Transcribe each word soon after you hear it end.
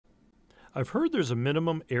I've heard there's a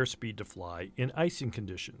minimum airspeed to fly in icing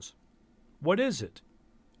conditions. What is it?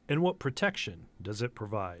 And what protection does it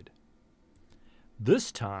provide?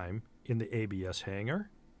 This time in the ABS Hangar,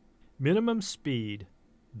 minimum speed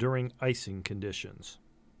during icing conditions.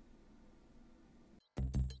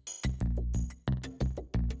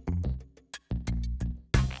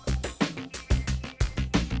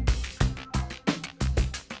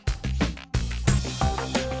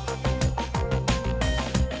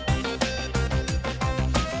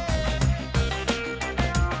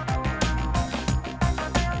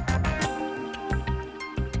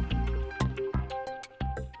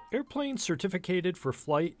 Airplanes certificated for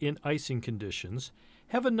flight in icing conditions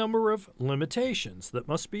have a number of limitations that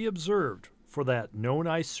must be observed for that known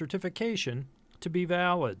ice certification to be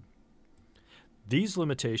valid. These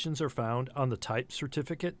limitations are found on the type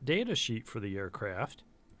certificate data sheet for the aircraft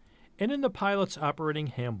and in the pilot's operating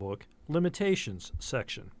handbook limitations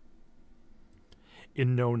section.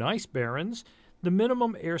 In known ice barrens, the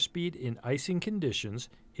minimum airspeed in icing conditions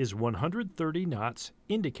is 130 knots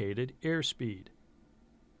indicated airspeed.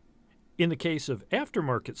 In the case of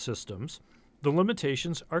aftermarket systems, the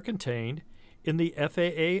limitations are contained in the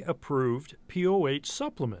FAA-approved POH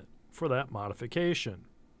supplement for that modification.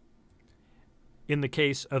 In the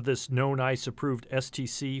case of this known ice-approved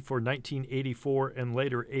STC for 1984 and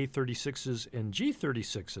later A36s and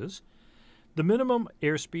G36s, the minimum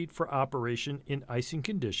airspeed for operation in icing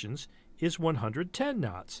conditions is 110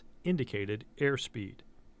 knots, indicated airspeed.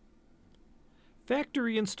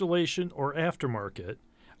 Factory installation or aftermarket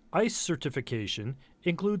ice certification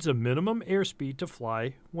includes a minimum airspeed to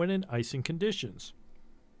fly when in icing conditions.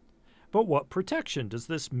 But what protection does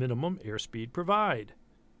this minimum airspeed provide?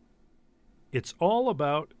 It's all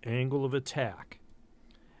about angle of attack.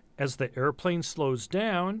 As the airplane slows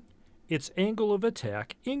down, its angle of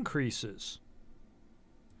attack increases.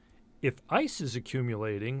 If ice is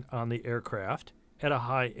accumulating on the aircraft at a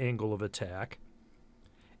high angle of attack,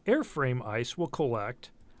 airframe ice will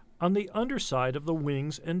collect on the underside of the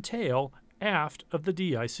wings and tail aft of the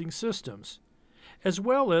de-icing systems, as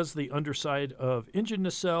well as the underside of engine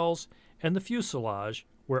nacelles and the fuselage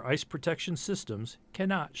where ice protection systems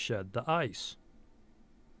cannot shed the ice.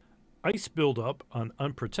 Ice buildup on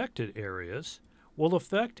unprotected areas will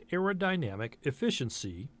affect aerodynamic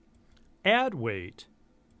efficiency, add weight,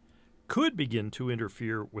 could begin to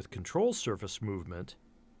interfere with control surface movement,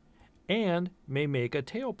 and may make a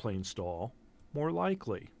tailplane stall more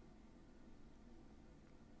likely.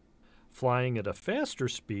 Flying at a faster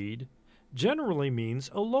speed generally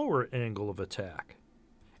means a lower angle of attack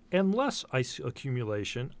and less ice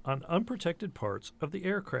accumulation on unprotected parts of the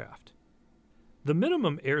aircraft. The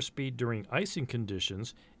minimum airspeed during icing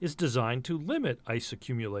conditions is designed to limit ice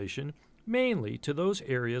accumulation mainly to those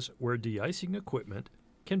areas where de-icing equipment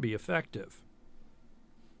can be effective.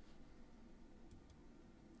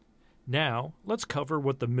 Now, let's cover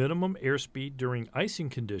what the minimum airspeed during icing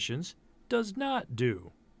conditions does not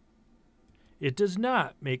do. It does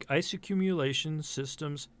not make ice accumulation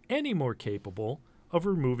systems any more capable of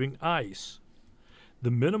removing ice.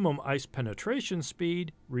 The minimum ice penetration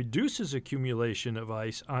speed reduces accumulation of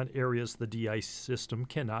ice on areas the de-ice system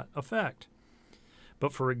cannot affect.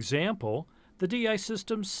 But for example, the de-ice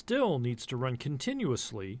system still needs to run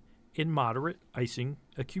continuously in moderate icing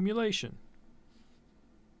accumulation.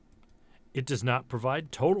 It does not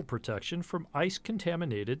provide total protection from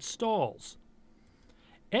ice-contaminated stalls.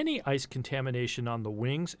 Any ice contamination on the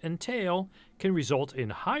wings and tail can result in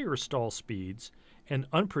higher stall speeds and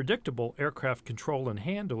unpredictable aircraft control and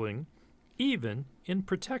handling, even in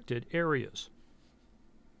protected areas.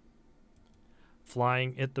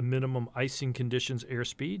 Flying at the minimum icing conditions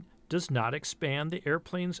airspeed does not expand the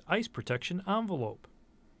airplane's ice protection envelope.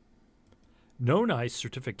 Known ice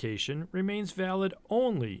certification remains valid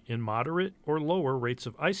only in moderate or lower rates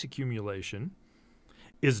of ice accumulation,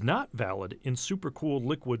 is not valid in supercooled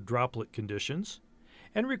liquid droplet conditions,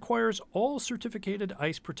 and requires all certificated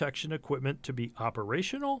ice protection equipment to be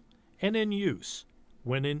operational and in use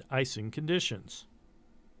when in icing conditions.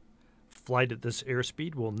 Flight at this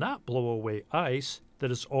airspeed will not blow away ice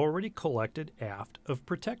that is already collected aft of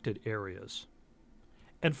protected areas.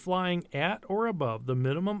 And flying at or above the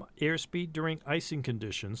minimum airspeed during icing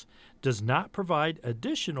conditions does not provide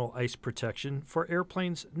additional ice protection for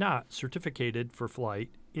airplanes not certificated for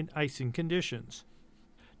flight in icing conditions.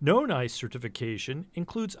 Known ice certification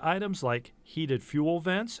includes items like heated fuel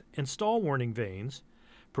vents and stall warning vanes,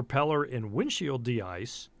 propeller and windshield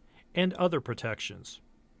de-ice, and other protections.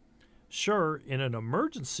 Sure, in an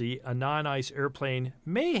emergency, a non-ice airplane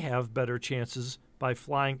may have better chances by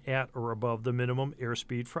flying at or above the minimum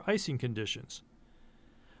airspeed for icing conditions.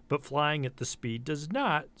 but flying at the speed does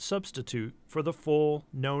not substitute for the full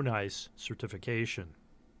known ice certification.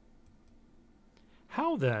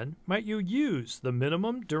 How then might you use the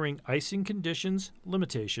minimum during icing conditions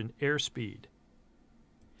limitation airspeed?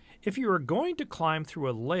 If you are going to climb through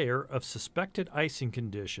a layer of suspected icing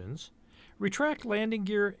conditions, retract landing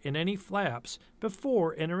gear and any flaps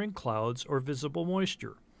before entering clouds or visible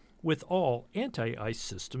moisture, with all anti-ice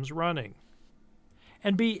systems running.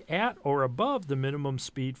 And be at or above the minimum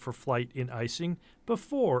speed for flight in icing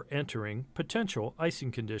before entering potential icing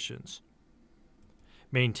conditions.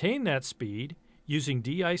 Maintain that speed using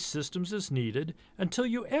de-ice systems as needed until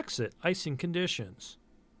you exit icing conditions.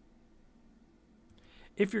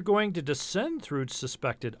 If you're going to descend through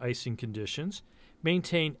suspected icing conditions,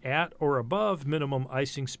 maintain at or above minimum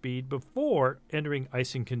icing speed before entering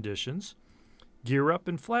icing conditions, gear up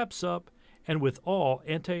and flaps up, and with all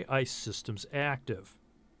anti-ice systems active.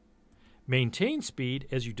 Maintain speed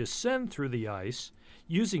as you descend through the ice,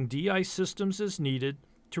 using de-ice systems as needed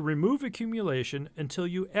to remove accumulation until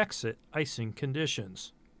you exit icing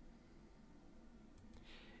conditions.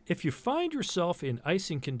 If you find yourself in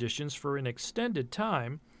icing conditions for an extended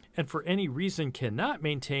time and for any reason cannot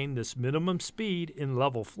maintain this minimum speed in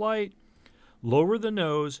level flight, lower the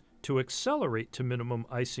nose to accelerate to minimum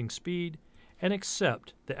icing speed and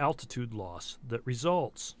accept the altitude loss that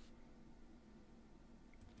results.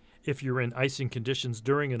 If you're in icing conditions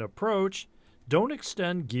during an approach, don't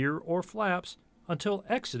extend gear or flaps until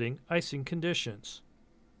exiting icing conditions.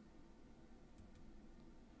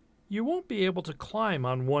 You won't be able to climb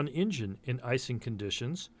on one engine in icing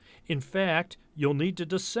conditions. In fact, you'll need to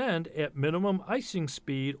descend at minimum icing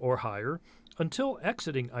speed or higher until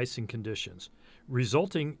exiting icing conditions,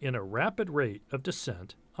 resulting in a rapid rate of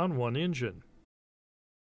descent on one engine.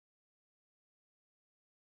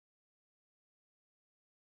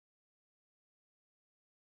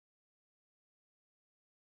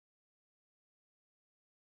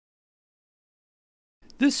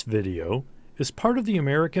 This video is part of the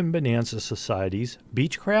American Bonanza Society's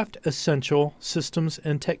Beechcraft Essential Systems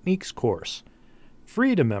and Techniques course,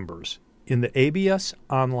 free to members in the ABS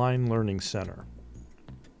Online Learning Center.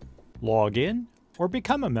 Log in or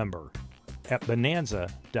become a member at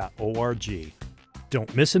bonanza.org.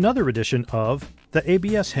 Don't miss another edition of the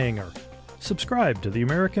ABS Hangar. Subscribe to the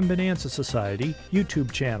American Bonanza Society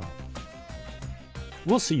YouTube channel.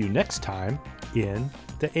 We'll see you next time in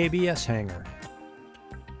the ABS Hangar.